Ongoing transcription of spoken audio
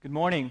Good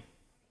morning.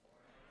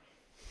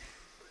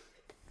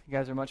 You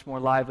guys are much more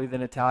lively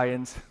than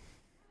Italians.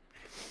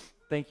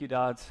 Thank you,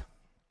 Dodds.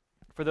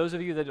 For those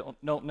of you that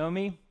don't know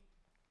me,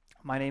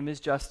 my name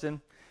is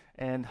Justin,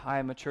 and I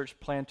am a church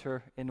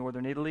planter in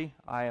northern Italy.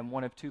 I am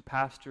one of two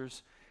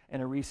pastors in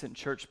a recent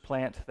church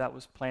plant that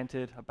was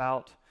planted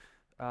about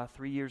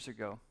 3 years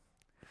ago.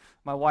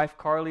 My wife,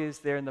 Carly, is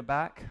there in the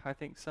back, I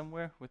think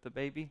somewhere, with the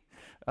baby.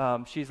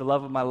 She's the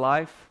love of my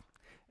life,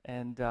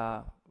 and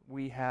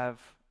we have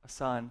a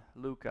son,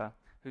 Luca,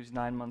 who's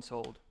 9 months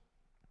old.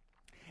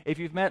 If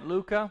you've met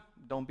Luca,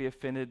 don't be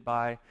offended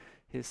by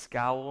his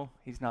scowl.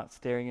 He's not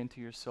staring into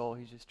your soul.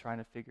 He's just trying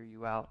to figure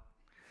you out.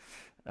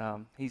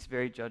 He's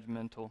very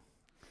judgmental.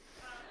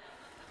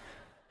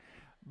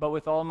 But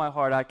with all my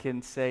heart, I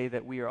can say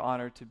that we are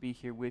honored to be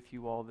here with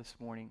you all this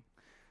morning.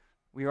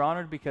 We are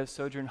honored because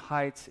Sojourn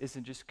Heights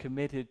isn't just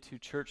committed to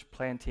church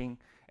planting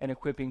and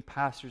equipping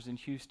pastors in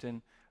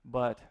Houston,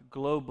 but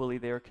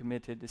globally they are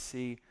committed to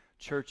see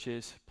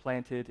churches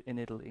planted in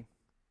Italy.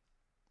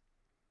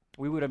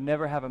 We would have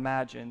never have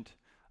imagined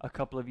a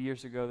couple of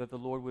years ago that the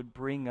Lord would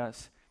bring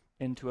us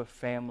into a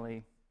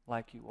family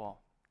like you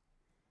all.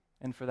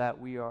 And for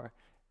that we are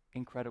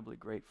incredibly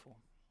grateful.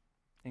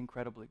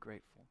 Incredibly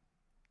grateful.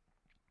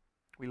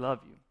 We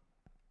love you.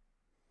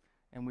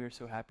 And we are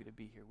so happy to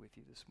be here with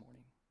you this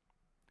morning.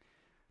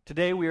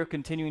 Today we are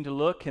continuing to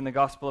look in the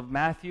Gospel of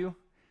Matthew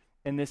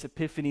in this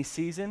Epiphany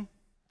season.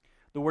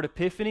 The word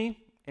Epiphany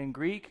in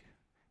Greek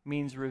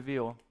means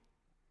reveal.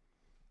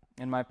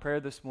 And my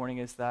prayer this morning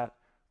is that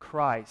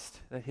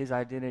Christ, that his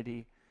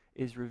identity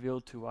is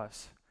revealed to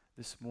us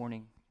this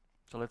morning.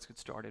 So let's get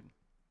started.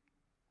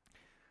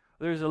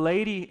 There's a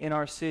lady in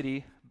our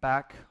city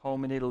back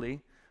home in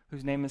Italy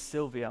whose name is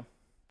Sylvia.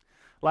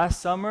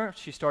 Last summer,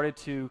 she started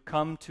to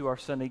come to our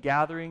Sunday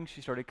gatherings. She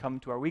started coming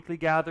to our weekly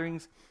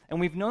gatherings. And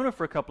we've known her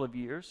for a couple of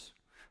years.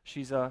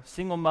 She's a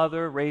single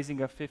mother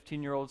raising a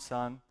 15-year-old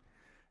son.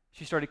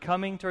 She started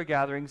coming to our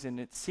gatherings, and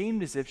it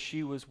seemed as if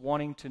she was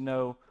wanting to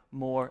know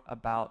more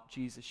about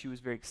Jesus. She was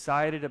very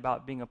excited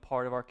about being a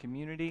part of our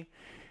community,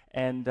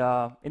 and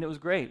it was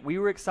great. We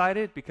were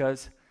excited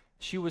because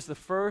she was the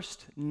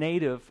first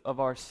native of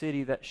our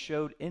city that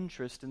showed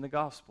interest in the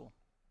gospel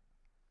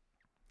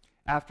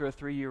after a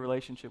 3-year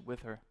relationship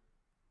with her.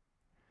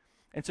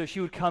 And so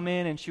she would come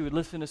in and she would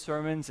listen to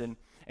sermons, and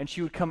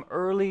she would come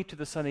early to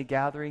the Sunday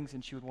gatherings,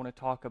 and she would want to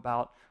talk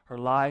about her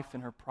life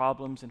and her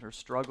problems and her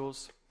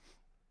struggles.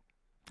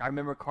 I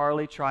remember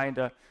Carly trying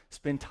to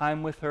spend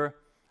time with her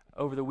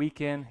over the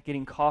weekend,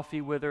 getting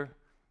coffee with her,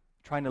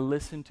 trying to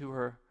listen to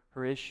her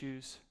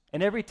issues.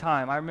 And every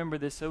time, I remember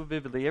this so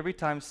vividly, every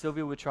time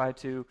Sylvia would try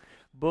to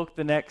book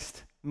the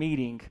next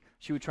meeting,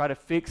 she would try to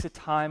fix a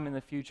time in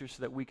the future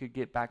so that we could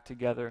get back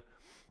together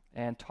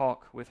and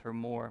talk with her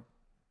more.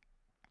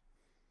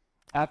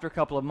 After a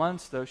couple of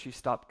months, though, she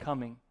stopped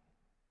coming.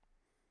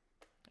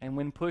 And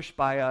when pushed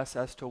by us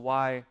as to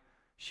why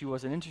she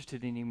wasn't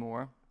interested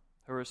anymore,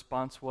 her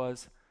response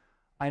was,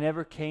 "I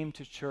never came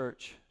to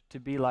church to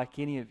be like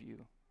any of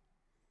you.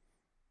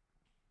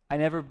 I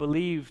never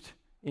believed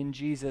in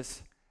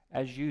Jesus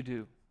as you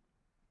do.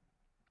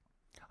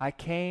 I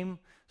came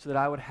so that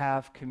I would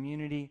have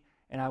community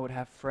and I would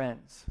have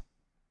friends."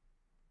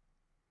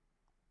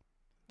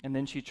 And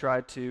then she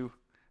tried to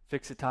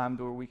fix a time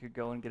to where we could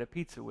go and get a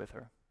pizza with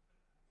her,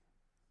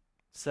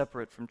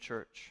 separate from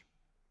church.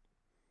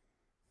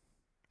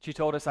 She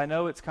told us, "I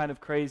know it's kind of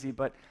crazy,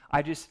 but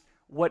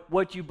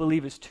what you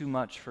believe is too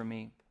much for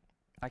me.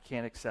 I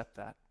can't accept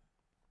that."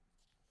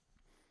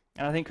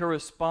 And I think her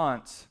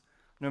response,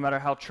 no matter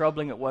how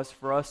troubling it was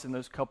for us in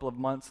those couple of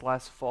months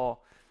last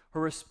fall, her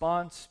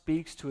response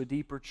speaks to a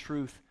deeper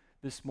truth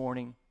this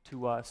morning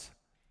to us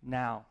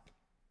now.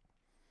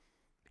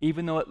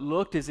 Even though it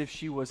looked as if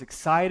she was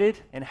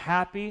excited and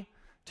happy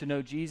to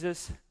know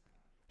Jesus,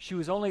 she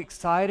was only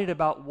excited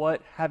about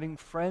what having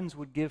friends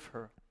would give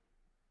her.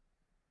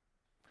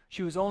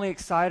 She was only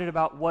excited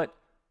about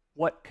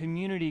what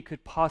community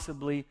could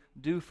possibly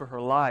do for her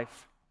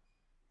life.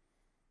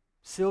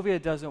 Sylvia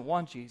doesn't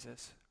want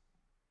Jesus.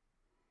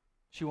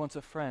 She wants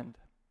a friend.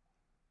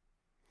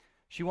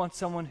 She wants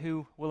someone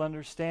who will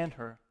understand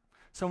her,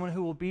 someone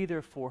who will be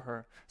there for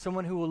her,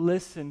 someone who will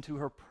listen to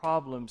her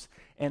problems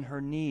and her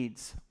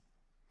needs,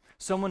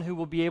 someone who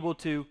will be able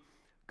to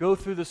go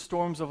through the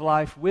storms of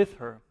life with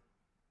her.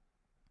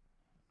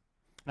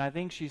 And I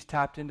think she's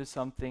tapped into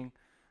something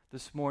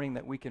this morning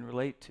that we can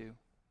relate to.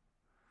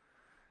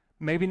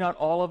 Maybe not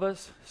all of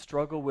us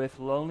struggle with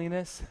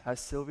loneliness as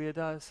Sylvia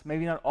does.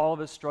 Maybe not all of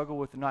us struggle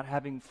with not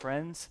having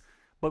friends,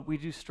 but we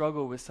do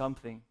struggle with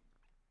something.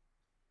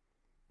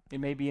 It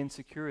may be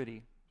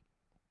insecurity.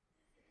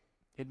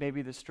 It may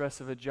be the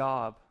stress of a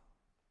job.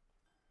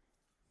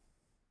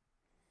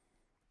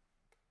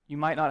 You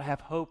might not have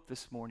hope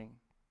this morning.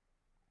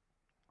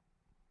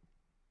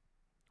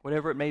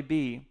 Whatever it may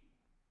be,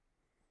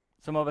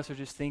 some of us are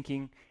just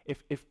thinking,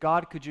 if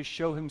God could just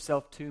show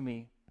himself to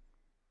me,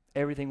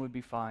 everything would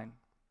be fine.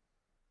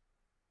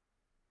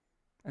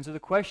 And so the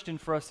question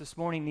for us this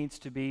morning needs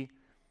to be,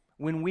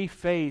 when we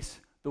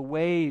face the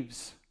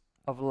waves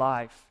of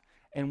life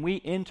and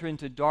we enter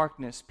into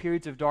darkness,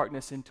 periods of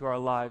darkness into our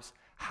lives,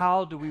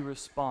 how do we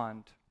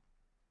respond?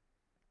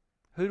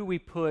 Who do we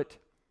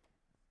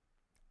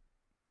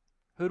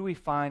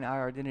find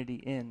our identity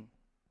in?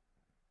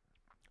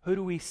 Who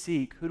do we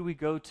seek? Who do we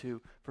go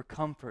to for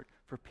comfort,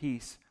 for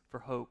peace, for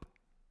hope?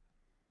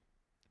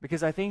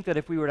 Because I think that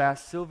if we were to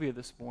ask Sylvia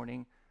this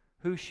morning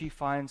who she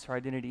finds her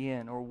identity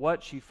in or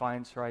what she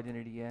finds her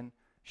identity in,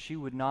 she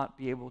would not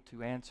be able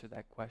to answer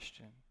that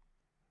question.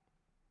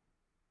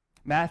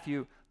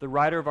 Matthew, the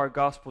writer of our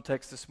gospel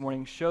text this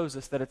morning, shows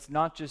us that it's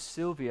not just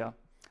Sylvia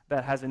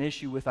that has an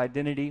issue with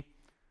identity,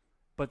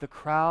 but the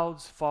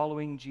crowds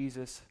following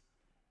Jesus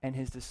and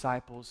his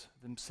disciples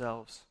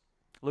themselves.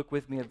 Look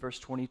with me at verse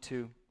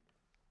 22.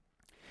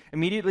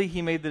 Immediately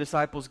he made the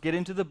disciples get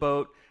into the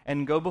boat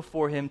and go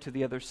before him to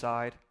the other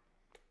side,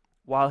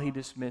 while he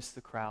dismissed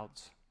the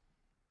crowds.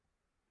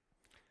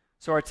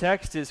 So our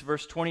text is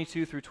verse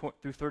 22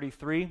 through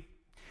 33,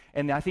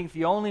 and I think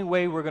the only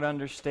way we're going to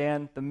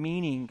understand the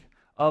meaning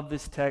of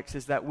this text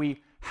is that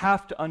we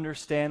have to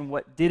understand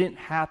what didn't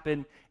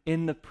happen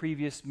in the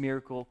previous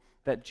miracle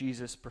that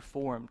Jesus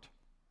performed.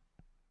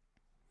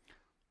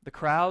 The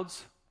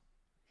crowds,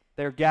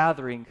 they're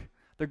gathering.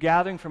 They're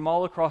gathering from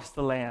all across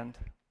the land.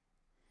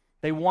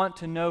 They want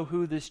to know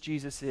who this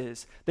Jesus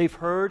is. They've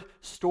heard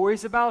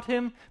stories about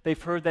him.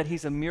 They've heard that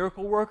he's a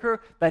miracle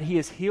worker, that he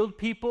has healed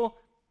people.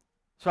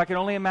 So I can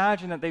only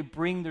imagine that they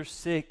bring their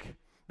sick.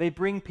 They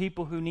bring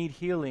people who need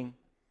healing.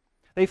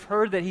 They've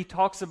heard that he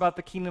talks about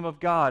the kingdom of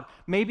God.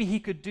 Maybe he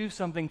could do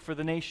something for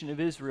the nation of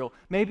Israel.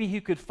 Maybe he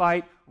could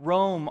fight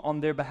Rome on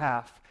their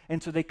behalf.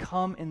 And so they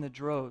come in the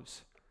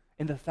droves,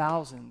 in the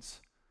thousands,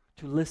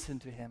 to listen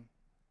to him.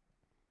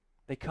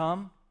 They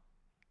come,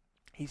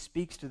 he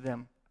speaks to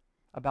them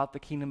about the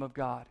kingdom of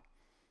God.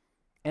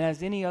 And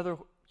as any other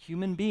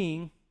human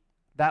being,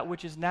 that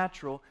which is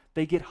natural,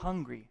 they get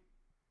hungry.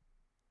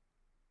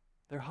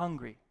 They're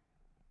hungry.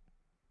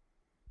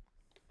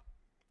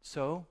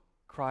 So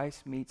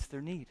Christ meets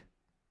their need.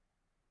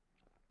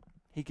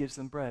 He gives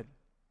them bread.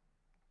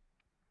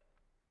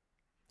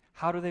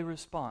 How do they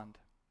respond?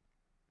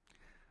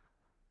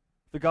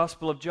 The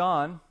Gospel of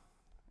John,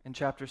 in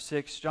chapter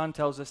 6, John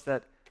tells us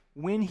that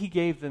when he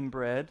gave them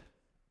bread,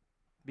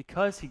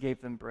 because he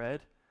gave them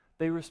bread,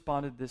 they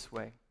responded this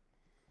way.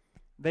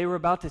 They were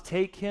about to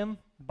take him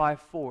by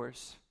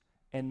force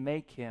and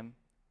make him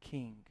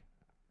king.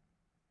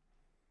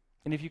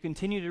 And if you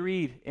continue to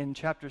read in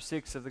chapter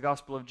 6 of the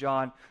Gospel of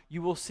John,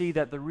 you will see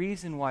that the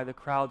reason why the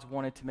crowds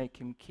wanted to make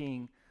him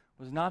king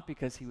was not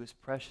because he was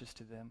precious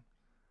to them,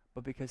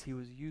 but because he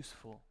was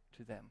useful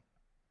to them.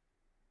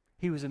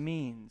 He was a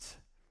means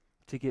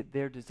to get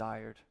their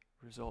desired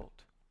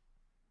result.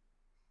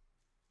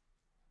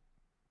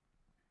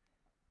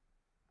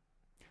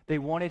 They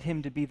wanted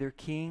him to be their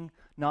king,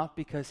 not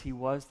because he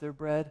was their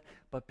bread,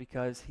 but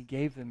because he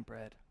gave them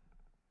bread.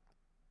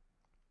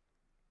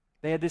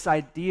 They had this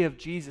idea of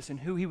Jesus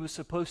and who he was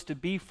supposed to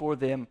be for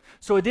them.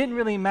 So it didn't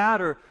really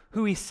matter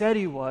who he said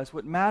he was.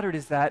 What mattered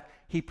is that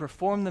he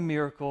performed the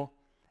miracle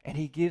and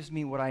he gives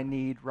me what I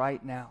need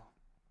right now.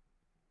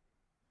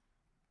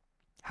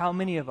 How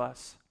many of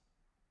us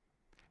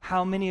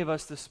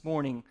this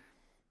morning,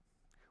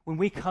 when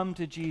we come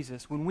to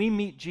Jesus, when we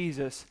meet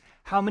Jesus,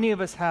 how many of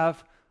us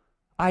have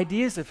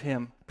ideas of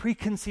him,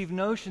 preconceived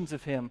notions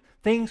of him,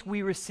 things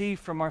we receive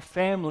from our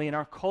family and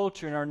our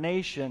culture and our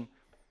nation?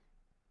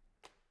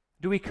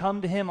 Do we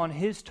come to him on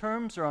his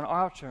terms or on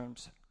our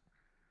terms?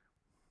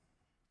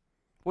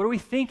 What are we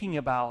thinking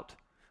about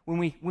when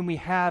we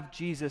have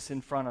Jesus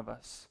in front of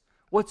us?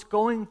 What's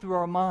going through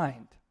our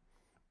mind?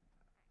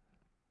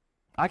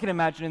 I can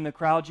imagine in the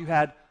crowd you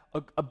had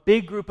a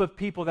big group of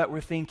people that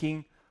were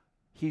thinking,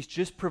 he's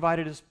just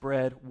provided us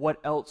bread. What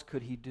else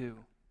could he do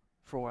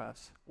for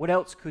us? What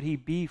else could he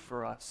be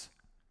for us?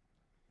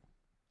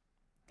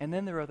 And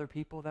then there are other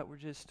people that were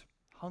just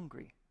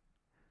hungry.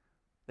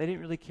 They didn't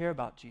really care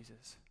about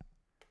Jesus.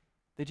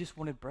 They just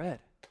wanted bread.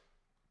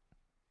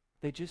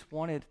 They just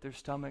wanted their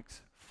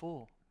stomachs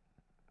full.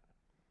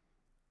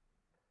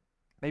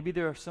 Maybe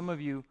there are some of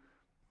you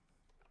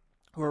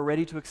who are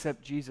ready to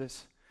accept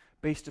Jesus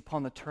based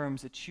upon the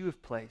terms that you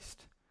have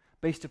placed,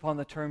 based upon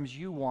the terms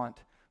you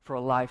want for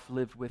a life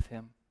lived with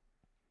him.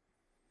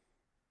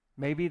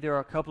 Maybe there are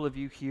a couple of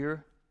you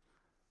here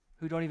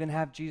who don't even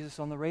have Jesus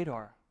on the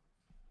radar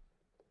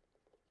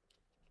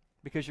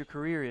because your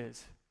career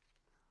is.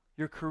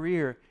 Your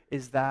career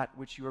is that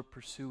which you are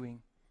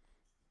pursuing.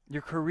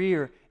 Your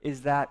career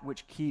is that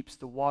which keeps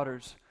the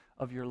waters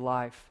of your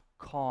life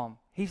calm.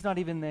 He's not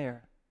even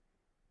there.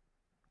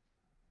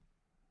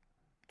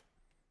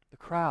 The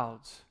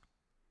crowds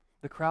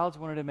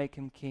wanted to make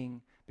him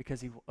king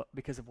because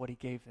of what he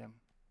gave them.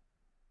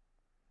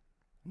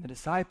 And the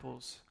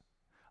disciples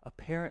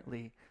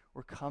apparently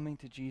were coming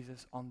to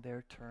Jesus on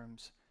their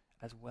terms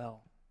as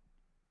well.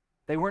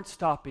 They weren't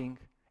stopping.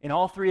 In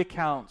all three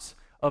accounts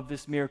of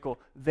this miracle,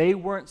 they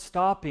weren't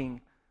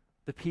stopping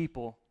the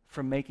people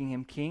from making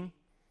him king.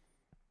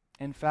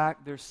 In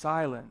fact, their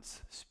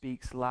silence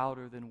speaks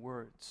louder than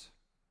words.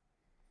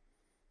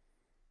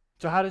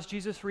 So how does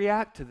Jesus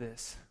react to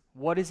this?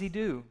 What does he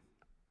do?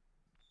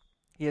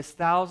 He has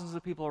thousands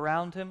of people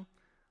around him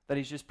that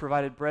he's just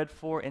provided bread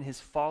for, and his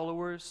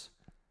followers,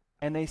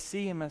 and they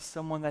see him as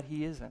someone that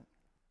he isn't.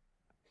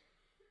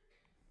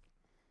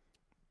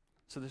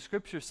 So the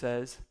scripture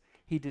says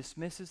he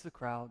dismisses the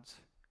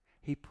crowds,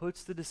 he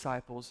puts the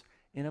disciples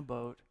in a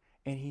boat,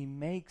 and he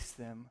makes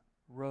them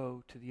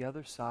row to the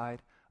other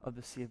side of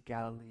the Sea of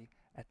Galilee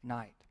at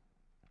night.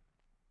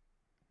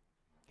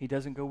 He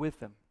doesn't go with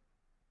them.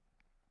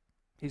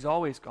 He's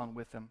always gone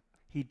with them.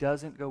 He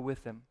doesn't go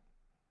with them.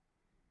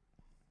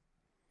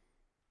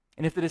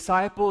 And if the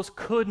disciples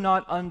could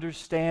not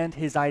understand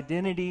his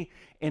identity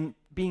in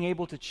being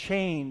able to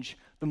change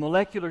the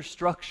molecular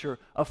structure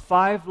of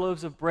 5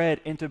 loaves of bread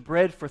into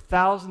bread for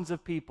thousands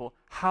of people,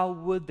 how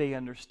would they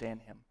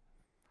understand him?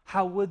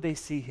 How would they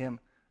see him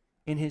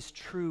in his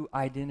true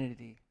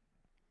identity?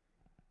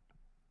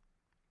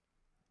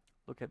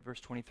 Look at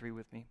verse 23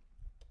 with me.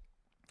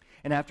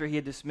 And after he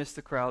had dismissed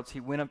the crowds,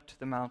 he went up to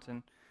the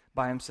mountain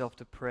by himself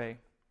to pray.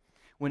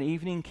 When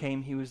evening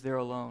came, he was there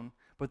alone.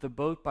 But the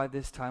boat by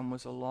this time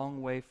was a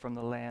long way from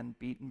the land,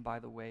 beaten by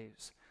the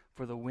waves,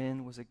 for the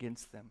wind was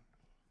against them.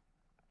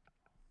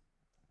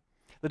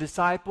 The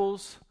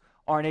disciples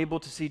aren't able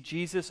to see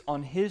Jesus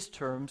on his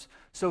terms,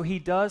 so he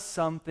does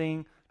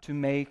something to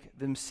make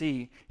them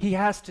see. He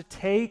has to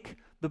take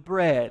the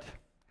bread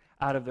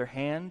out of their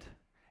hand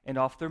and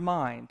off their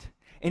mind,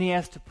 and he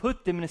has to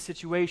put them in a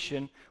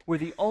situation where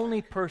the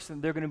only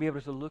person they're going to be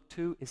able to look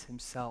to is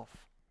himself.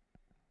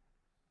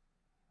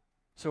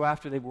 So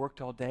after they've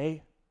worked all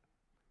day,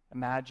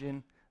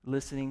 imagine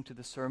listening to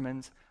the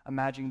sermons,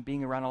 imagine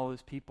being around all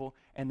those people,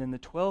 and then the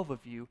 12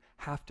 of you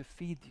have to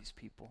feed these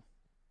people.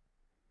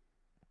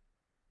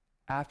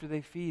 After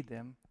they feed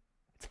them,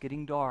 it's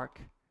getting dark,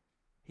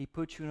 he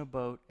puts you in a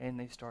boat and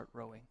they start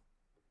rowing.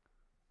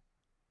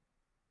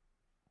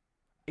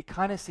 It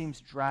kind of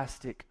seems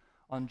drastic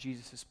on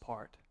Jesus'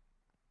 part.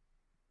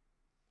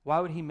 Why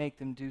would he make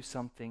them do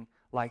something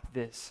like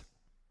this?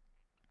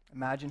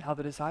 Imagine how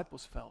the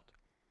disciples felt.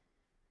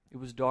 It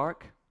was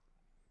dark.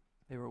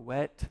 They were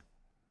wet.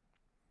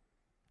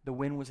 The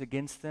wind was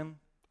against them.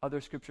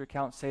 Other scripture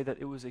accounts say that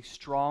it was a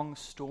strong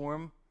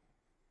storm.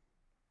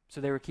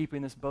 So they were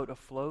keeping this boat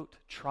afloat,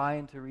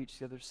 trying to reach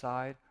the other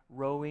side,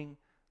 rowing,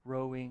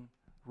 rowing,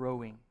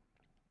 rowing.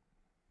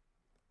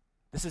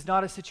 This is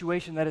not a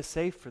situation that is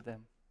safe for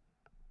them.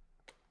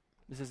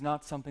 This is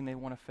not something they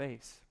want to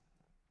face.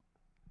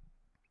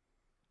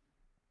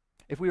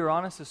 If we were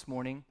honest this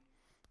morning,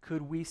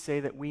 could we say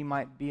that we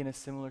might be in a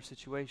similar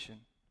situation?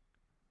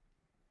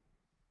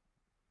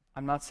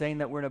 I'm not saying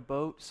that we're in a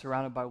boat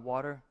surrounded by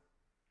water,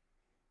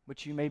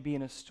 but you may be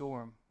in a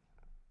storm.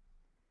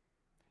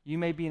 You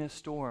may be in a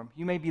storm.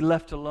 You may be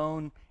left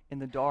alone in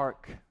the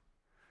dark.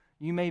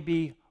 You may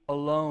be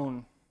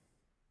alone.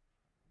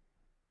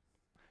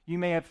 You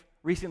may have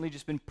recently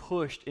just been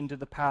pushed into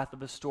the path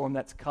of a storm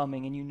that's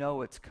coming, and you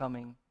know it's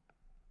coming.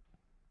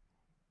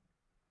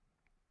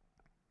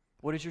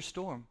 What is your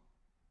storm?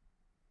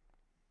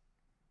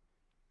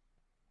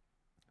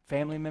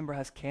 Family member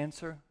has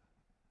cancer,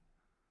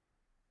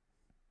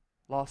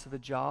 loss of a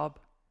job,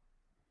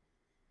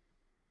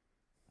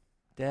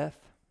 death,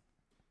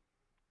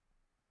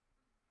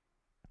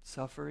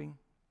 suffering.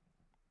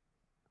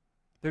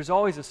 There's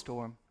always a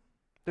storm.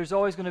 There's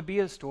always going to be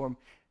a storm.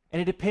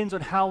 And it depends on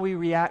how we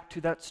react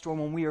to that storm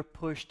when we are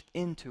pushed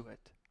into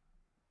it.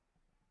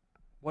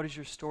 What is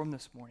your storm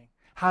this morning?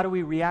 How do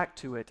we react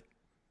to it?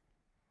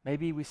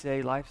 Maybe we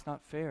say, life's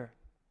not fair.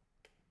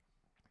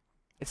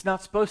 It's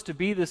not supposed to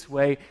be this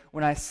way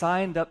when I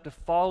signed up to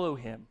follow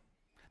him.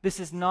 This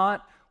is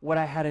not what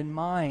I had in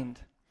mind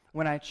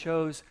when I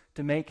chose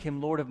to make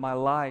him Lord of my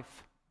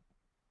life.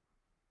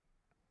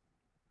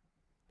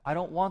 I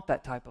don't want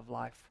that type of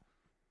life.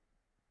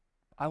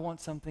 I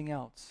want something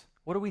else.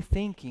 What are we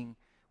thinking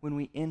when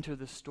we enter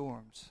the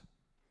storms?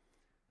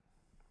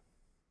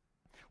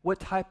 What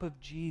type of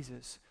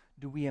Jesus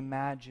do we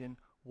imagine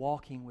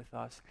walking with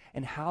us?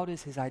 And how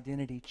does his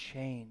identity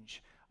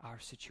change our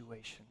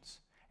situations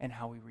and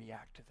how we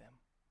react to them?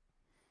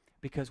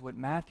 Because what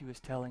Matthew is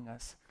telling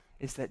us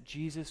is that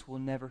Jesus will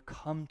never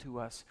come to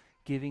us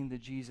giving the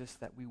Jesus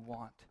that we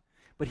want,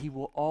 but he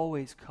will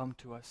always come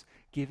to us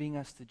giving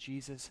us the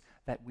Jesus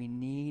that we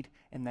need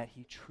and that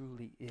he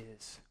truly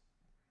is.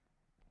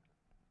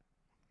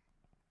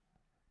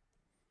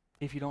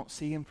 If you don't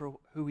see him for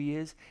who he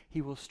is,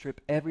 he will strip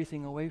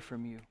everything away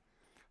from you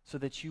so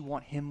that you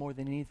want him more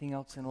than anything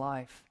else in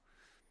life.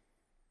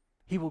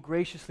 He will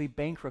graciously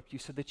bankrupt you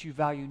so that you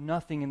value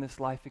nothing in this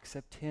life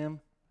except him.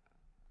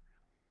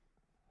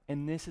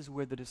 And this is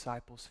where the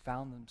disciples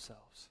found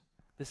themselves.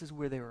 This is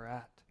where they were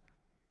at.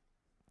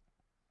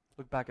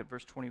 Look back at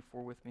verse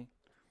 24 with me.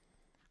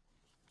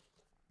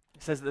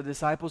 It says that the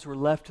disciples were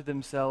left to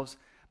themselves,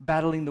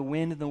 battling the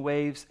wind and the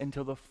waves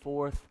until the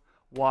 4th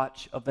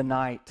watch of the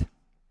night.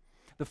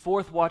 The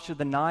 4th watch of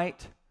the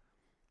night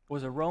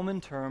was a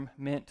Roman term,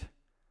 meant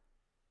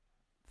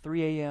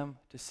 3 a.m.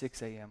 to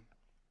 6 a.m.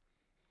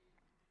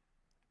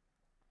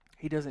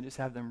 He doesn't just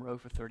have them row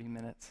for 30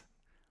 minutes.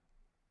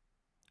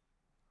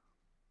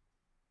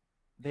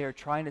 they are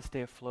trying to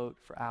stay afloat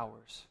for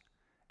hours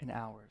and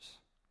hours.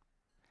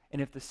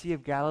 And if the Sea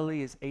of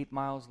Galilee is 8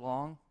 miles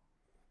long,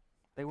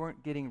 they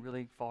weren't getting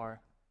really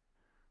far.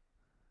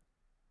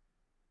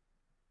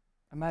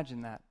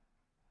 Imagine that.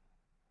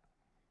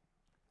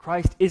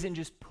 Christ isn't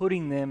just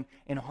putting them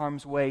in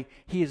harm's way.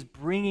 He is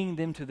bringing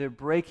them to their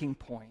breaking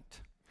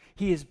point.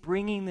 He is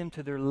bringing them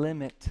to their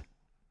limit.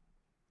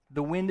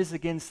 The wind is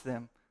against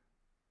them.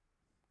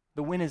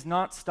 The wind is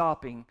not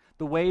stopping.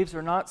 The waves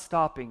are not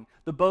stopping.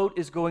 The boat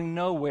is going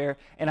nowhere,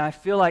 and I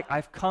feel like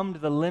I've come to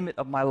the limit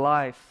of my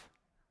life.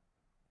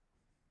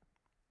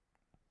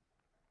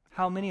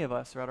 How many of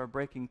us are at our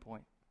breaking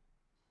point?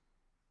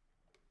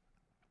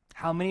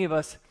 How many of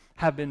us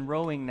have been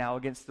rowing now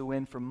against the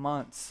wind for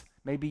months,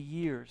 maybe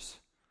years,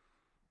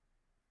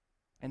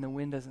 and the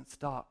wind doesn't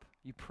stop?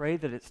 You pray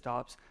that it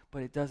stops,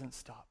 but it doesn't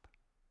stop.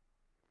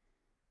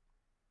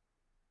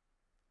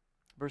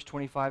 Verse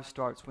 25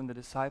 starts, when the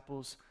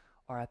disciples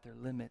are at their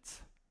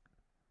limits,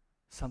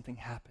 something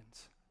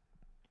happens.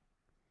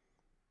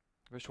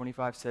 Verse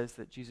 25 says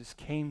that Jesus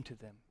came to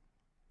them.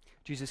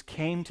 Jesus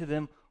came to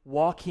them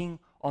walking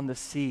on the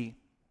sea.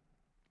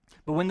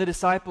 But when the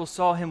disciples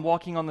saw him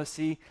walking on the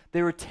sea,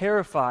 they were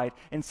terrified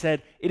and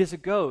said, "It is a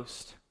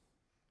ghost."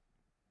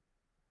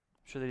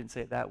 I'm sure they didn't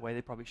say it that way.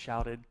 They probably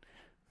shouted.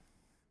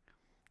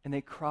 And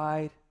they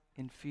cried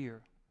in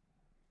fear.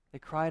 They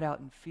cried out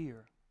in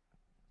fear.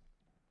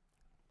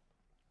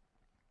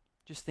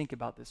 Just think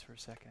about this for a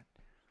second.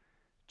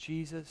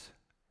 Jesus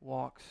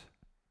walks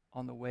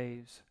on the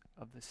waves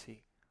of the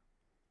sea.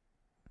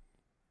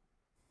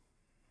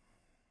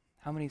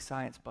 How many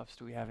science buffs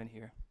do we have in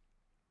here?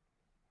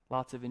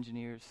 Lots of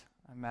engineers,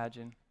 I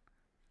imagine.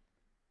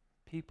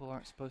 People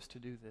aren't supposed to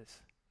do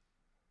this.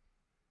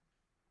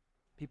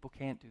 People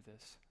can't do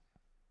this.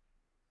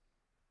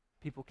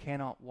 People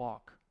cannot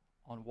walk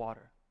on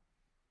water.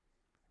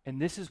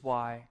 And this is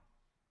why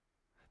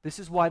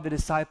the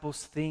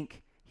disciples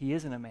think he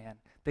isn't a man.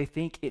 They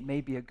think it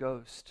may be a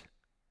ghost.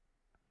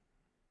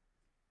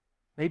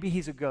 Maybe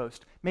he's a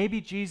ghost.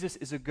 Maybe Jesus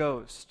is a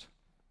ghost.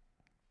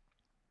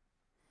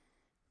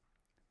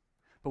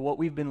 But what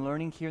we've been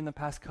learning here in the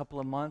past couple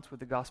of months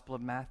with the Gospel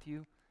of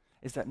Matthew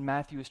is that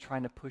Matthew is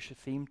trying to push a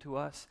theme to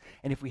us.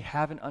 And if we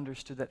haven't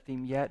understood that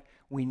theme yet,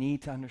 we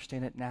need to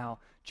understand it now.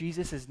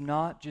 Jesus is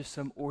not just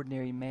some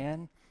ordinary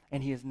man,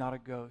 and he is not a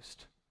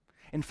ghost.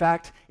 In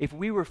fact, if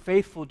we were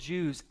faithful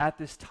Jews at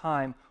this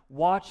time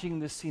watching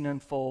this scene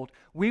unfold,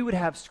 we would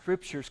have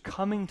scriptures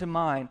coming to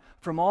mind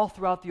from all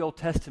throughout the Old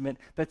Testament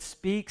that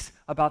speaks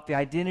about the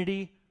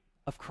identity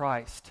of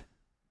Christ.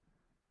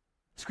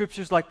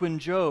 Scriptures like when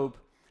Job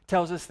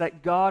tells us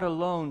that God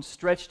alone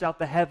stretched out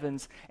the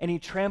heavens and he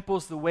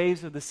tramples the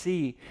waves of the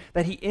sea,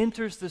 that he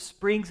enters the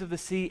springs of the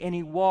sea and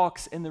he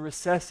walks in the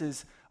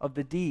recesses of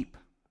the deep.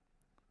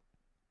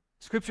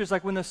 Scriptures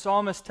like when the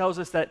psalmist tells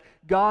us that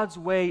God's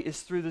way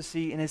is through the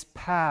sea and his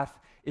path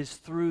is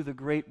through the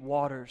great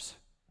waters.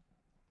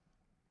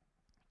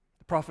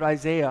 The prophet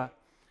Isaiah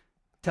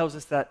tells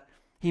us that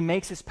he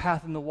makes his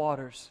path in the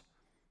waters,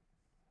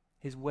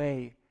 his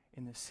way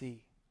in the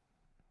sea.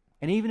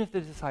 And even if the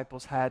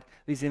disciples had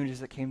these images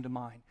that came to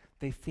mind,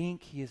 they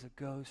think he is a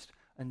ghost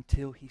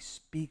until he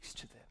speaks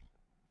to them.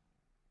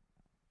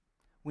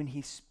 When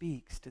he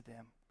speaks to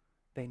them,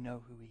 they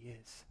know who he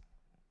is.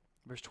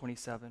 Verse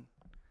 27.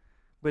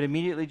 But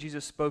immediately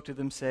Jesus spoke to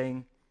them,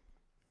 saying,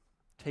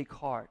 "Take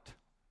heart,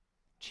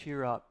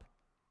 cheer up.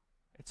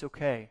 It's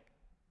okay.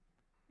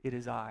 It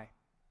is I.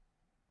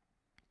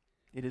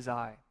 It is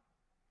I.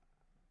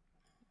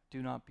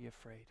 Do not be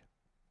afraid."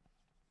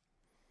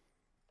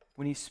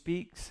 When he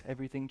speaks,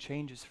 everything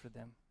changes for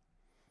them.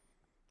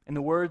 And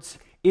the words,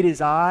 "it is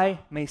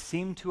I," may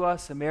seem to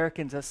us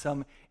Americans as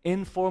some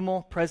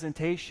informal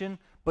presentation,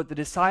 but the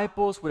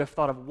disciples would have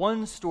thought of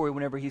one story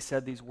whenever he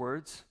said these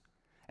words.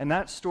 And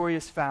that story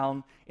is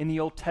found in the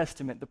Old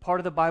Testament, the part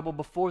of the Bible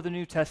before the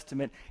New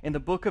Testament. In the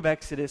book of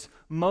Exodus,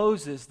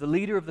 Moses, the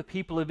leader of the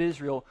people of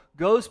Israel,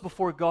 goes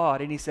before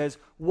God and he says,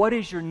 "What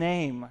is your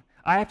name?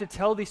 I have to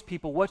tell these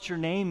people what your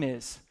name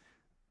is.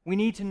 We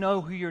need to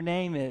know who your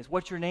name is,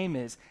 what your name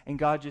is." And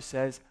God just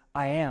says,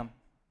 "I am."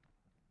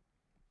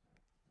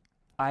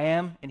 I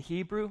am in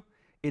Hebrew,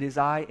 it is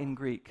I in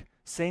Greek.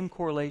 Same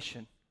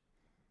correlation.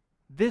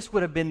 This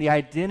would have been the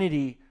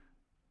identity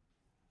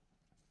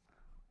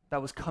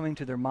that was coming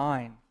to their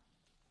mind.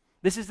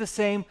 This is the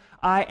same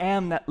I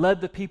am that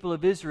led the people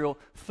of Israel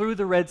through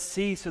the Red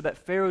Sea so that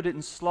Pharaoh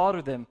didn't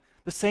slaughter them.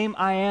 The same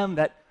I am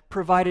that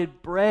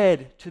provided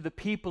bread to the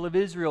people of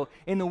Israel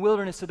in the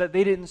wilderness so that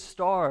they didn't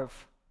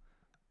starve.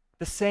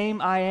 The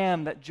same I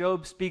am that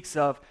Job speaks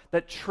of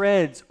that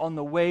treads on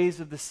the waves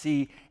of the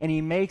sea and he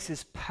makes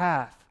his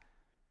path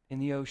in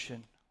the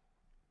ocean.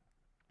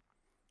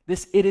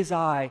 This "it is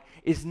I"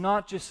 is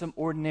not just some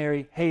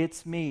ordinary, "hey,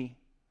 it's me."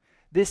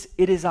 This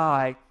 "it is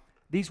I,"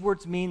 these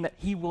words mean that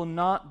he will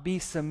not be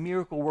some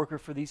miracle worker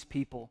for these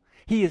people.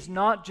 He is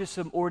not just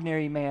some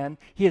ordinary man.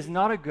 He is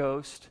not a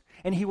ghost.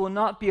 And he will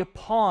not be a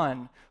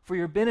pawn for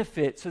your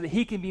benefit so that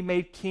he can be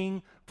made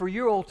king for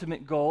your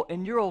ultimate goal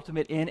and your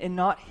ultimate end and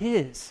not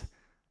his.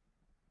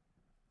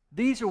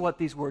 These are what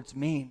these words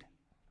mean.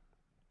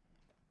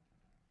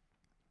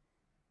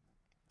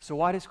 So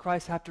why does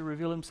Christ have to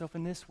reveal himself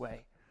in this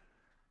way?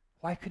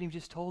 Why couldn't he have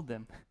just told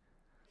them?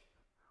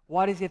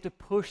 Why does he have to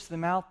push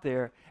them out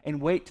there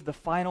and wait to the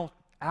final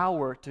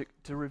hour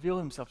to reveal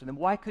himself to them?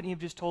 Why couldn't he have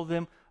just told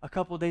them a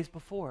couple of days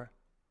before?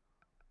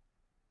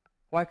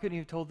 Why couldn't he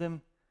have told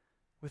them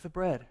with the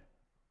bread?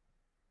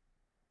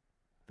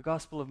 The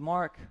Gospel of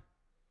Mark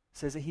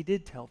says that he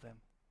did tell them.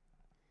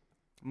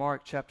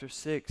 Mark chapter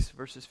 6,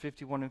 verses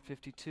 51 and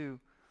 52.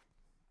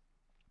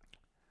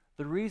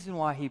 The reason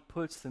why he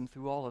puts them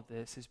through all of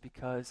this is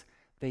because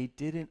they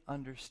didn't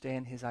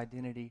understand his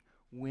identity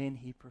when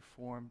he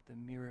performed the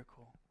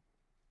miracle.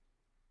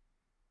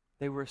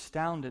 They were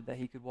astounded that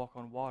he could walk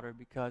on water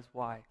because,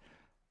 why?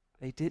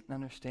 They didn't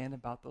understand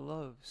about the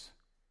loaves.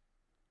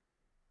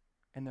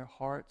 And their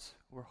hearts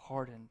were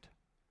hardened.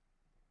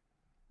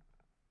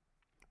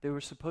 They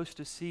were supposed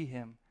to see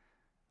him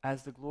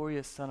as the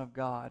glorious Son of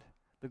God,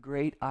 the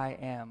great I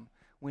Am,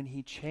 when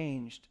he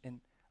changed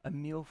a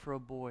meal for a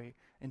boy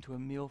into a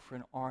meal for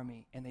an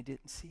army, and they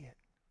didn't see it.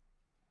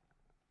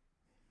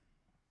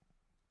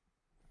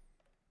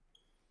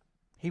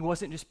 He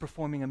wasn't just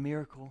performing a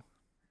miracle.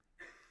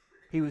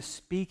 He was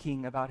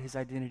speaking about his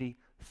identity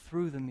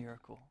through the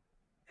miracle.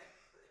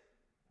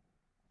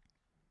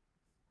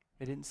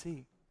 They didn't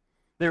see.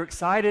 They're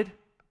excited.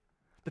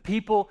 The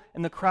people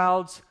and the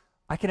crowds,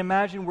 I can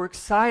imagine, were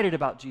excited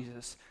about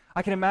Jesus.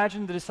 I can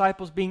imagine the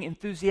disciples being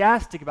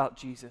enthusiastic about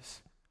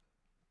Jesus.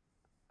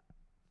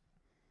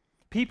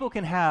 People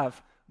can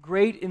have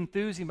great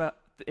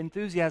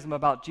enthusiasm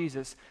about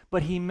Jesus,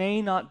 but he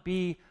may not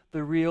be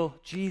the real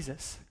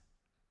Jesus.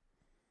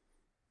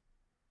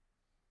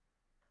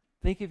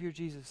 Think of your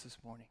Jesus this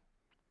morning.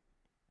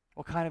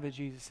 What kind of a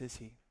Jesus is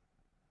he?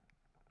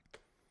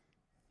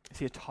 Is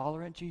he a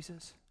tolerant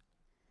Jesus?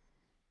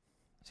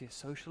 Is he a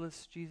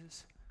socialist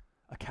Jesus?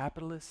 A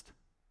capitalist?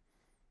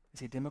 Is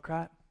he a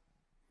Democrat?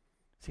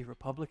 Is he a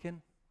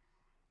Republican?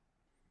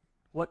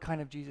 What kind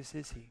of Jesus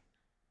is he?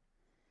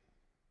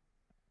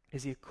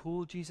 Is he a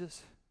cool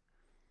Jesus?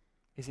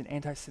 Is he an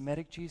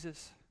anti-Semitic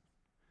Jesus?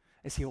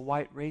 Is he a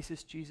white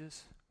racist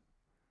Jesus?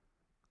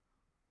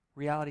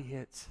 Reality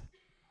hits.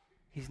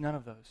 He's none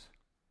of those.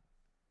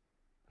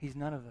 He's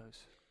none of those.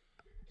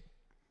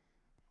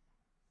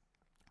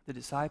 The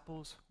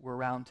disciples were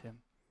around him.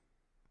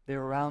 They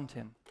were around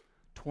him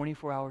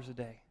 24 hours a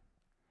day.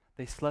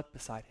 They slept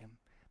beside him.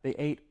 They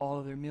ate all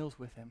of their meals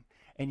with him.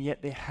 And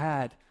yet they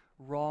had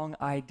wrong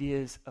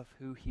ideas of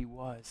who he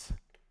was.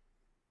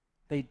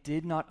 They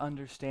did not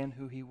understand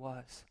who he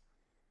was.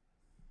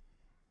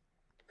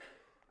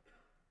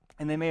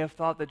 And they may have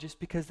thought that just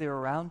because they were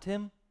around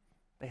him,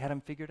 they had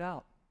him figured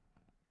out.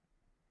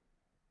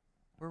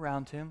 We're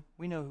around him.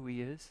 We know who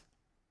he is.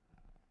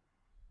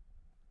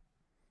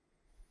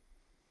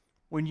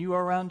 When you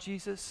are around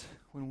Jesus,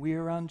 when we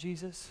are around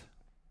Jesus,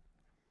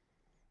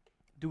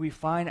 do we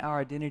find our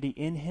identity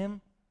in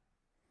him,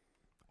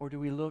 or do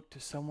we look to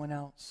someone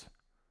else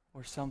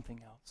or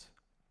something else?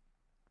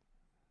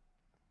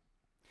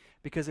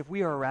 Because if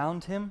we are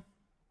around him,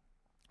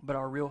 but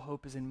our real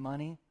hope is in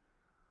money,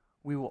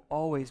 we will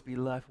always be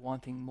left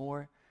wanting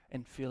more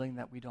and feeling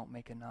that we don't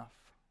make enough.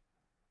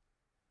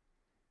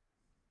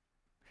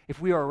 If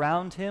we are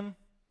around him,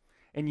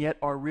 and yet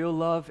our real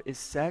love is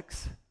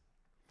sex,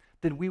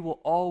 then we will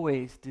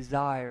always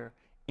desire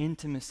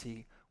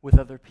intimacy with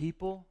other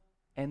people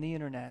and the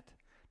internet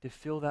to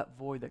fill that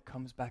void that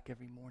comes back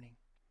every morning.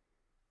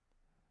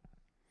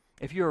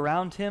 If you're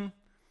around him,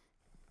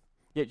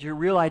 yet your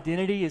real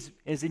identity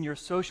is in your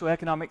social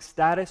economic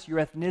status, your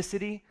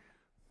ethnicity,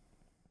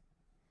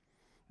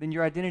 then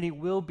your identity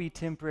will be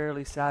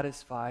temporarily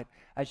satisfied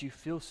as you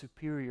feel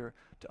superior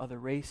to other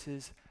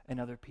races and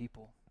other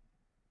people.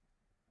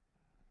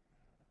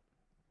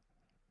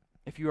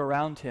 If you're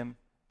around him,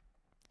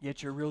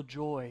 yet your real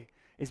joy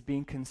is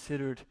being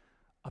considered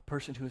a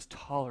person who is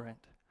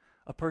tolerant,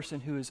 a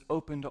person who is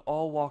open to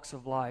all walks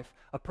of life,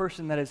 a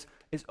person that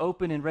is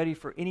open and ready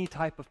for any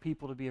type of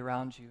people to be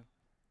around you,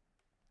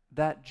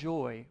 that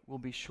joy will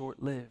be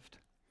short-lived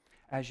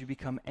as you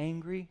become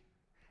angry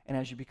and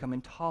as you become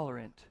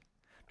intolerant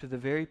to the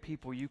very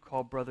people you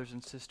call brothers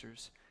and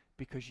sisters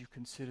because you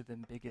consider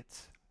them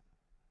bigots.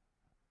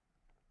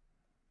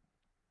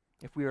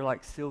 If we are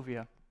like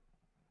Sylvia,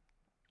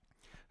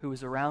 who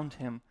is around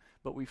him,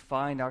 but we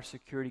find our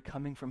security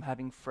coming from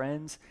having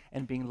friends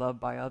and being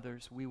loved by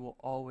others, we will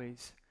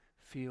always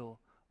feel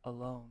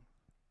alone.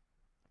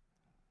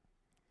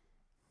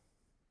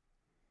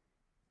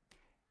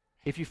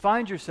 If you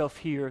find yourself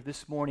here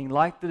this morning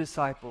like the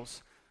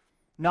disciples,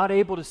 not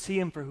able to see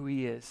him for who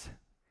he is,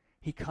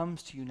 he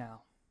comes to you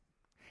now.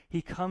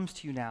 He comes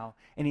to you now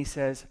and he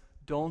says,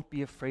 don't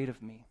be afraid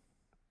of me.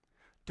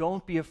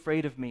 Don't be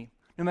afraid of me.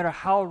 No matter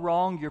how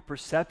wrong your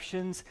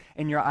perceptions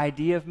and your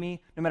idea of me,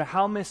 no matter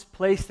how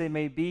misplaced they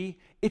may be,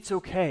 it's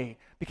okay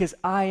because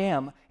I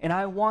am, and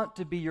I want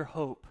to be your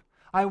hope.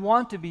 I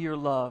want to be your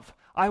love.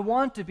 I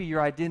want to be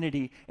your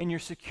identity and your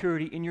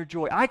security and your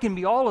joy. I can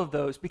be all of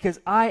those because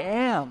I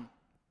am.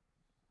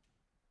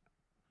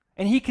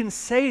 And he can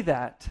say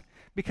that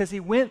because he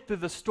went through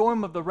the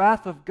storm of the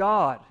wrath of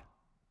God.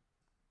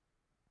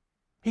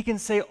 He can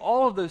say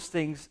all of those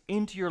things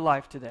into your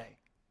life today.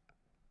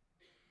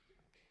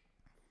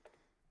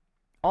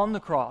 On the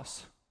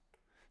cross,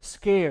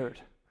 scared,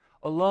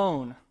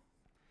 alone,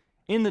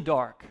 in the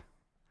dark,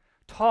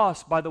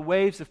 tossed by the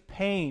waves of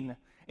pain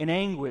and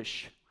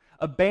anguish,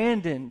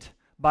 abandoned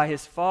by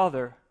his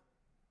Father.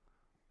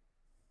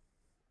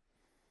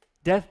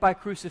 Death by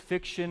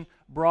crucifixion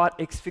brought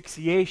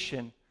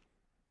asphyxiation,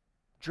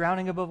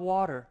 drowning above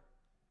water.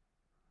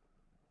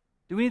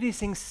 Do any of these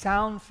things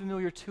sound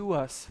familiar to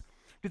us?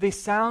 Do they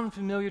sound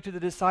familiar to the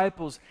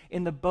disciples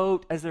in the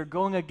boat as they're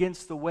going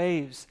against the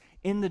waves,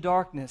 in the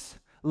darkness,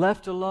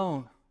 left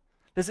alone?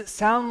 Does it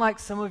sound like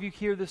some of you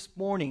here this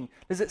morning?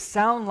 Does it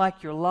sound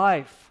like your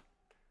life?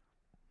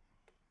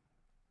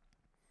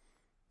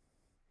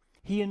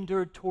 He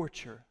endured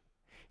torture.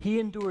 He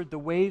endured the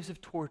waves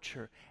of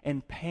torture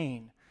and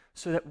pain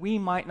so that we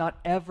might not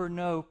ever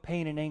know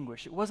pain and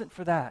anguish. It wasn't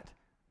for that.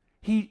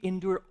 He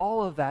endured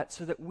all of that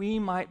so that we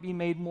might be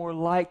made more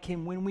like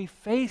him when we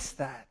face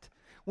that,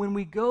 when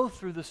we go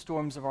through the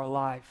storms of our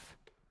life.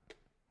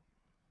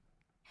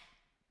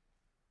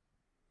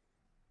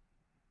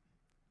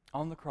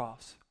 On the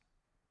cross,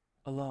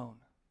 alone,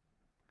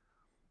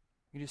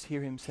 you just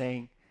hear him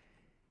saying,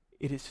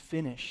 "It is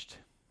finished."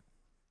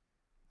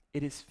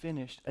 It is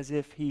finished, as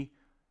if he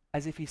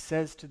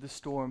says to the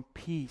storm,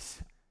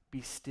 "Peace,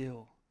 be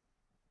still."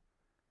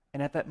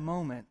 And at that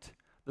moment,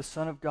 the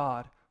Son of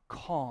God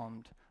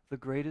calmed the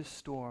greatest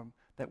storm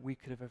that we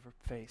could have ever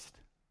faced.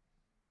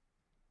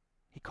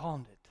 He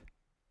calmed it.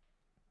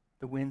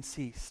 The wind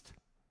ceased.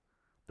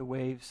 The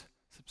waves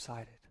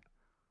subsided.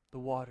 The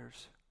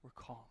waters were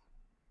calm.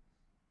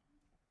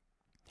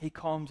 He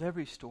calms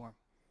every storm.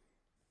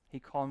 He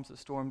calms the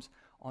storms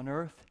on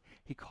earth.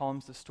 He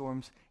calms the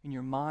storms in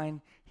your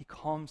mind. He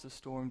calms the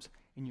storms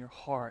in your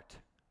heart.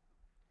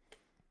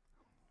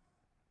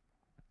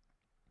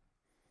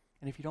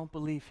 And if you don't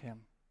believe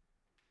him,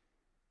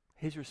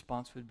 his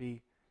response would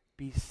be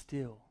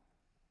still.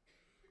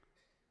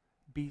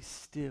 Be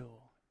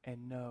still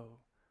and know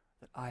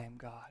that I am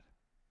God.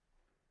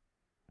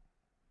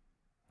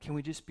 Can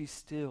we just be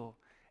still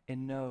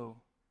and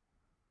know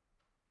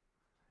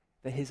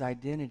that his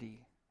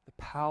identity, the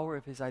power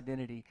of his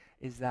identity,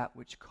 is that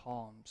which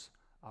calms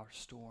our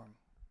storm?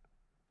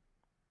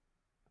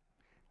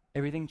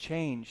 Everything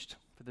changed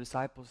for the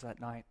disciples that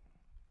night,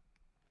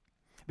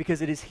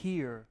 because it is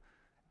here,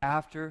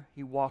 after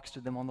he walks to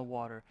them on the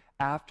water,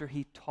 after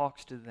he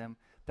talks to them,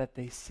 that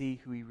they see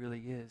who he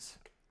really is.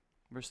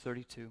 Verse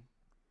 32.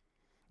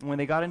 And when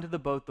they got into the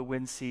boat, the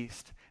wind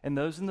ceased, and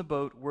those in the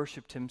boat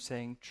worshipped him,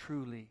 saying,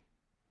 "Truly,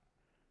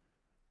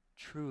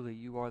 truly,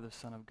 you are the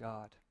Son of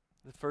God."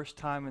 The first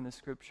time in the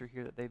scripture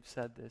here that they've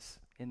said this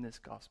in this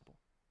gospel.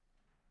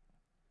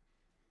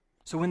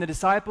 So when the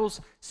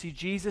disciples see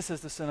Jesus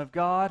as the Son of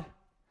God,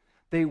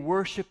 they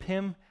worship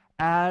him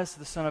as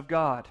the Son of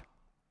God.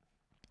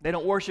 They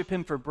don't worship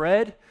him for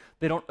bread.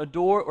 They don't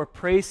adore or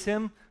praise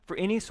him for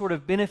any sort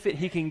of benefit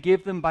he can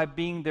give them by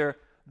being their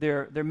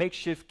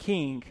makeshift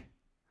king.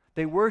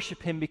 They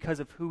worship him because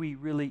of who he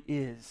really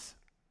is.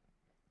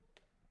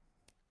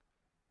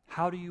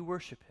 How do you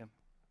worship him?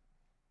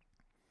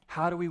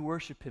 How do we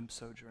worship him,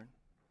 Sojourn?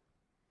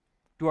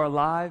 Do our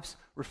lives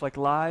reflect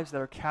lives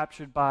that are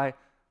captured by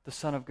the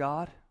Son of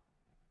God?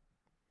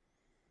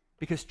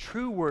 Because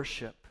true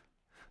worship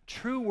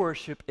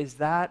is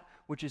that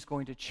which is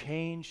going to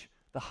change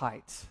the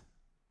heights.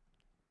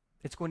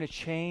 It's going to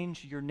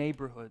change your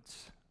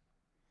neighborhoods.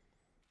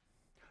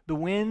 The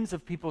winds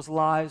of people's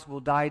lives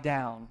will die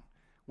down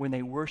when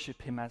they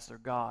worship him as their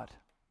God.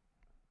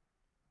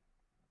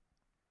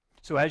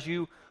 So as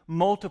you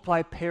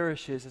multiply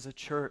parishes as a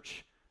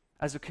church,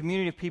 as a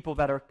community of people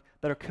that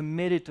are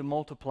committed to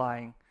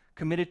multiplying,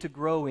 committed to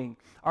growing,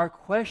 our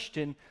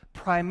question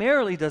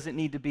primarily doesn't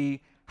need to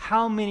be,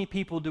 how many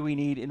people do we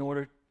need in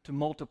order to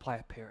multiply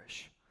a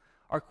parish?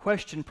 Our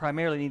question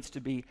primarily needs to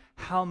be,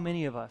 how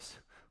many of us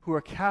who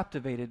are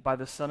captivated by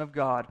the Son of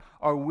God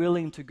are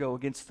willing to go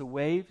against the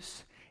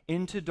waves,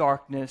 into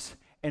darkness,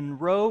 and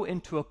row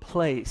into a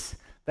place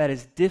that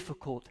is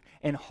difficult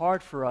and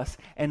hard for us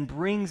and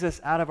brings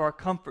us out of our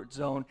comfort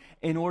zone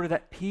in order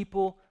that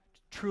people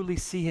truly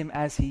see him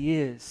as he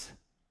is.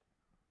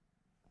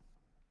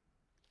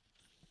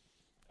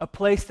 A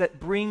place that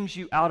brings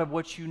you out of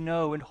what you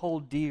know and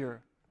hold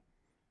dear.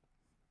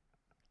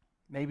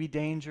 Maybe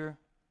danger,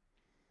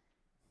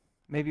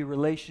 maybe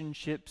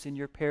relationships in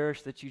your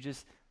parish that you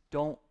just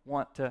don't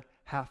want to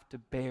have to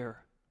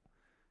bear.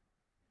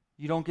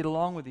 You don't get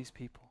along with these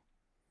people.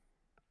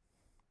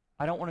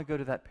 I don't want to go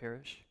to that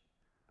parish.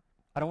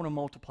 I don't want to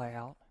multiply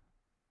out.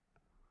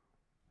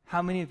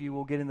 How many of you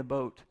will get in the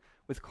boat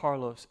with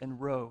Carlos and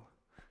row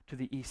to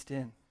the East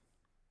End?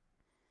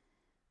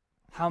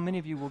 How many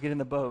of you will get in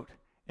the boat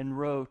and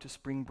row to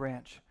Spring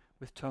Branch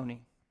with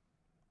Tony?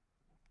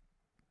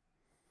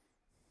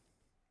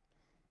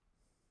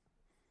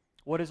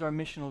 What is our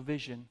missional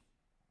vision?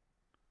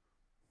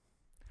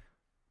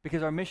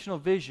 Because our missional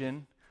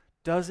vision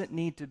doesn't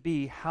need to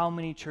be how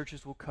many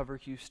churches will cover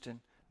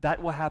Houston.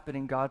 That will happen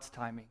in God's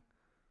timing.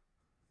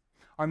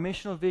 Our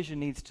missional vision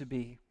needs to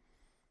be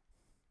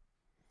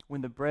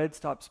when the bread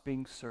stops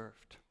being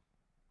served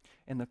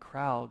and the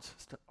crowds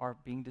are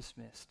being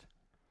dismissed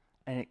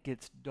and it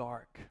gets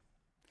dark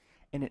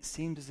and it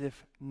seems as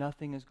if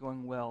nothing is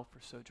going well for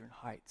Sojourn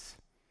Heights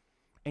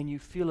and you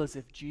feel as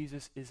if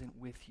Jesus isn't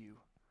with you,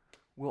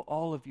 will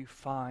all of you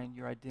find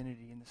your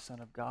identity in the Son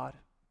of God?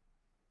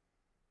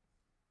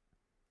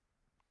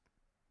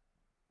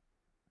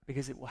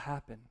 Because it will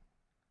happen.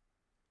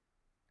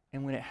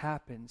 And when it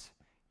happens,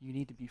 you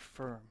need to be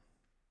firm.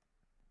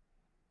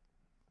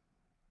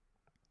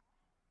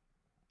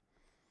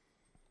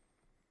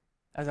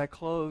 As I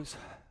close,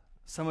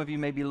 some of you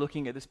may be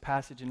looking at this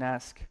passage and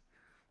ask,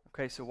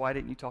 okay, so why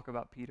didn't you talk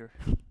about Peter?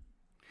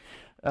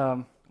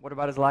 What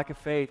about his lack of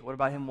faith? What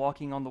about him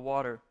walking on the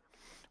water?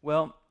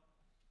 Well,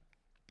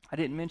 I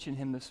didn't mention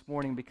him this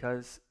morning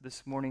because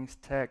this morning's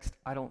text,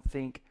 I don't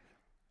think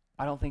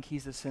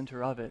he's the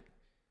center of it.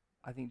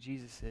 I think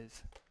Jesus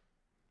is.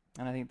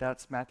 And I think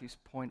that's Matthew's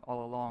point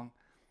all along.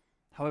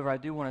 However, I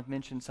do want to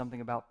mention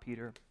something about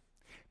Peter.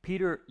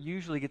 Peter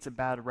usually gets a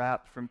bad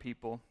rap from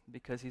people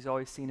because he's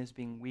always seen as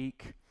being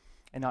weak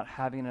and not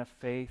having enough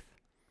faith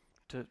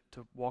to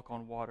walk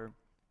on water.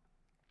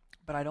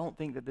 But I don't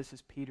think that this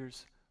is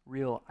Peter's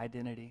real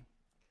identity.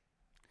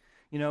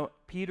 You know,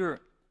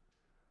 Peter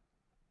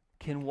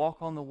can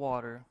walk on the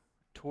water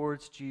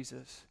towards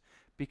Jesus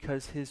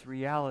because his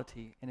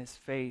reality and his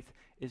faith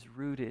is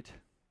rooted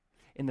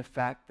in the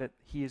fact that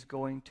he is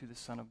going to the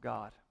Son of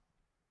God.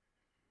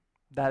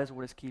 That is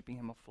what is keeping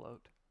him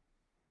afloat.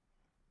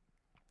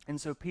 And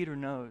so Peter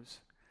knows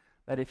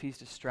that if he's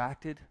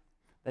distracted,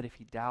 that if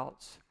he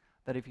doubts,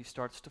 that if he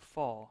starts to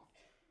fall,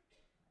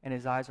 and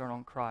his eyes aren't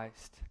on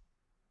Christ,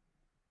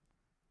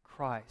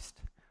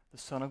 the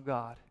Son of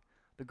God,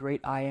 the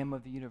great I am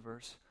of the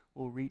universe,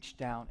 will reach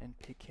down and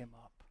pick him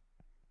up.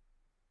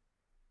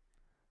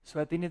 So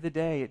at the end of the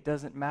day, it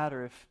doesn't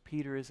matter if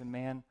Peter is a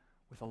man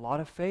with a lot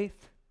of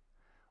faith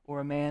or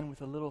a man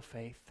with a little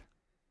faith.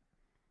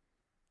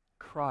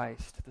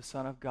 Christ, the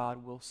Son of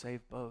God, will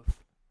save both.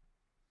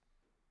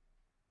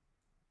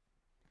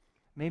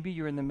 Maybe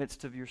you're in the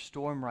midst of your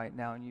storm right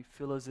now and you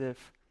feel as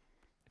if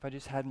I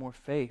just had more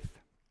faith,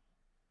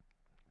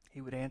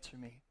 he would answer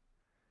me.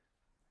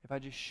 If I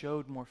just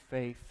showed more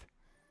faith,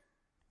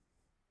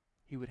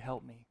 he would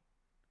help me.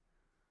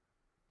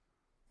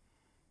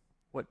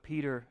 What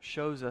Peter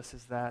shows us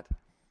is that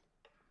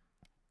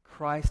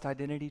Christ's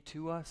identity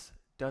to us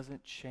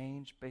doesn't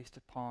change based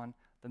upon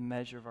the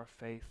measure of our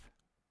faith.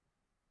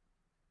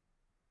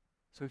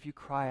 So if you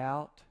cry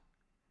out,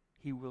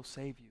 he will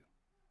save you.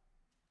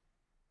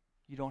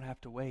 You don't have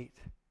to wait.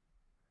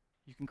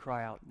 You can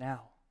cry out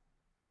now,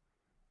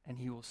 and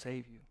he will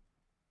save you.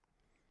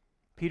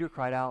 Peter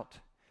cried out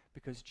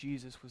because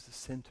Jesus was the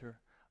center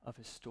of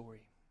his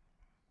story.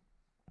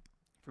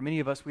 For many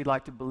of us, we'd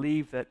like to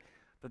believe that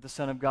the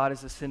Son of God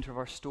is the center of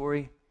our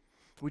story.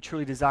 We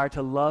truly desire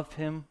to love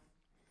him,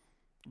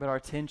 but our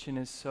attention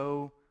is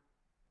so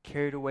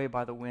carried away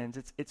by the winds.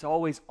 It's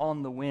always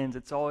on the winds.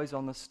 It's always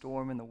on the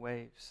storm and the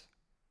waves.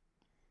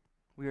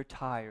 We are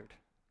tired.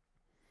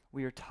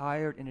 We are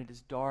tired, and it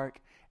is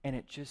dark, and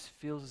it just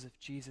feels as if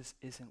Jesus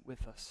isn't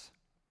with us.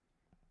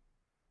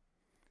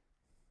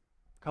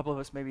 A couple of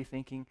us may be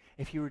thinking,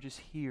 if he were just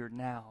here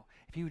now,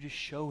 if he would just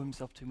show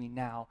himself to me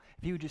now,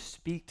 if he would just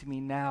speak to me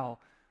now,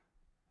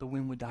 the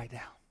wind would die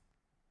down.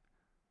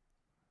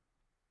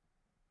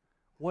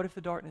 What if the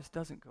darkness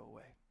doesn't go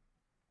away?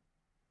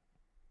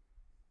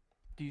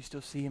 Do you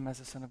still see him as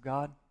the Son of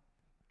God?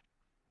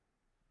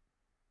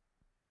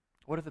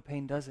 What if the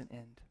pain doesn't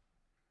end?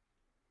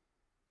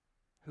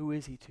 Who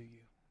is he to you?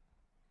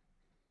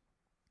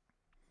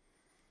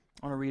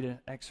 I want to read an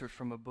excerpt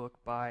from a book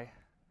by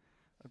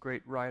a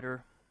great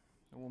writer,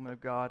 a woman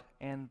of God,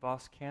 Anne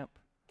Voskamp.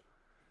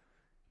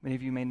 Many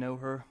of you may know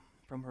her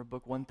from her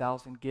book,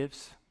 1,000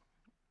 Gifts.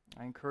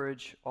 I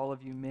encourage all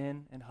of you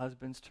men and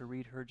husbands to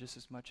read her just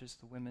as much as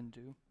the women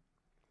do.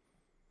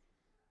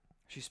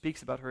 She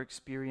speaks about her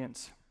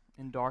experience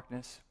in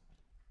darkness,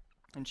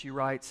 and she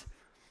writes,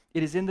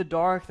 "It is in the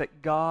dark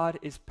that God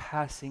is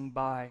passing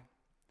by.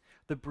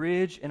 The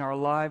bridge in our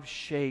lives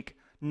shake,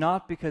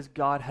 not because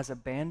God has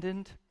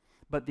abandoned,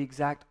 but the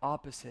exact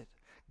opposite.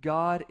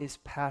 God is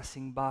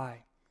passing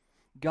by.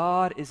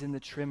 God is in the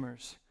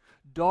tremors.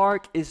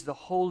 Dark is the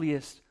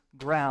holiest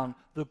ground,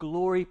 the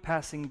glory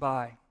passing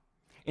by.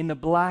 In the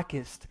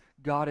blackest,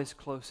 God is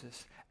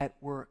closest, at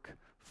work,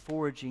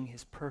 forging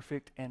his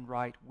perfect and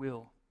right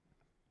will.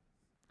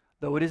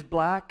 Though it is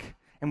black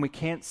and we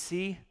can't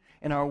see,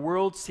 and our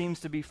world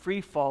seems to be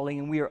free-falling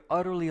and we are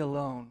utterly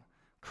alone,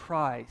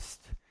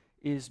 Christ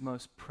is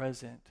most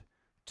present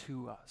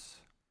to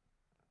us."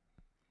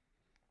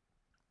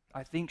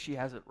 I think she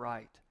has it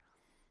right.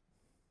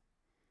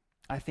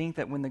 I think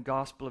that when the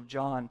Gospel of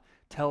John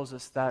tells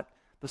us that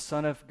the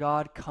Son of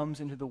God comes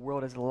into the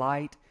world as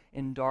light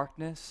in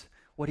darkness,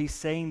 what he's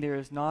saying there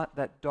is not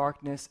that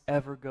darkness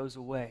ever goes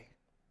away,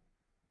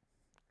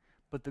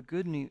 But the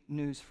good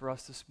news for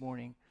us this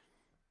morning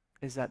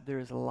is that there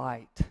is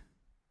light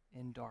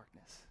in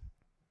darkness.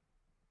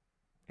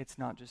 It's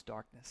not just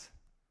darkness.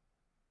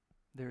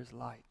 There is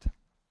light.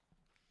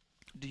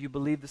 Do you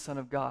believe the Son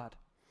of God?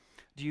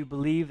 Do you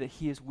believe that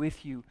He is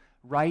with you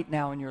right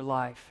now in your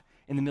life,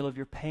 in the middle of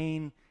your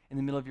pain, in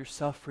the middle of your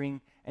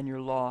suffering and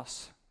your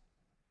loss?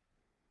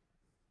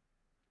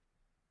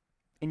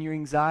 In your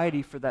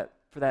anxiety for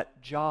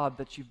that job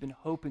that you've been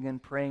hoping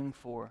and praying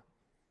for?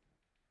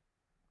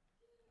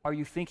 Are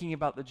you thinking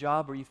about the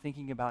job or are you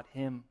thinking about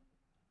Him?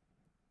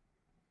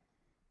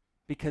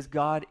 Because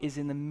God is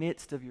in the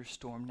midst of your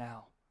storm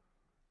now,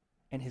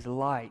 and His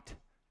light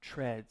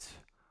treads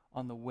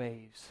on the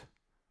waves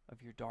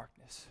of your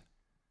darkness.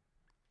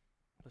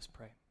 Let's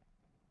pray.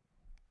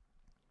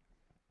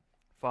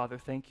 Father,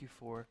 thank you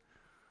for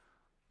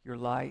your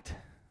light.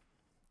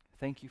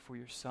 Thank you for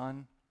your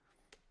Son.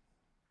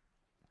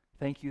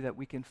 Thank you that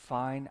we can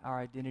find our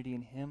identity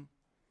in Him.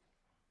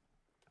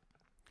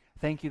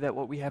 Thank you that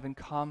what we have in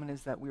common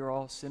is that we are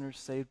all sinners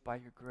saved by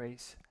your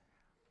grace,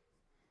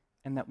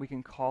 and that we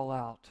can call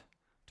out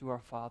to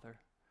our Father,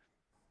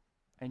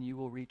 and you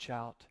will reach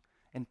out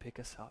and pick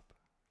us up.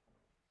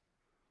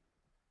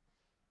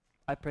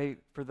 I pray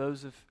for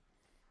those of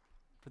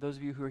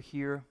you who are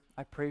here,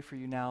 I pray for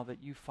you now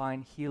that you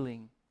find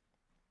healing,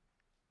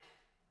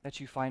 that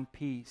you find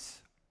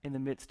peace in the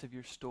midst of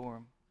your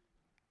storm.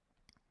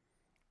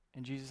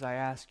 And Jesus, I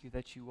ask you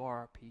that you are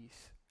our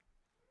peace,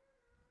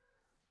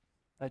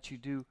 that you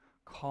do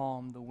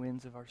calm the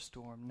winds of our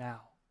storm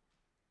now,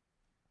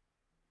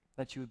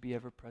 that you would be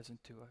ever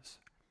present to us.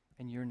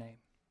 In your name,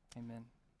 amen.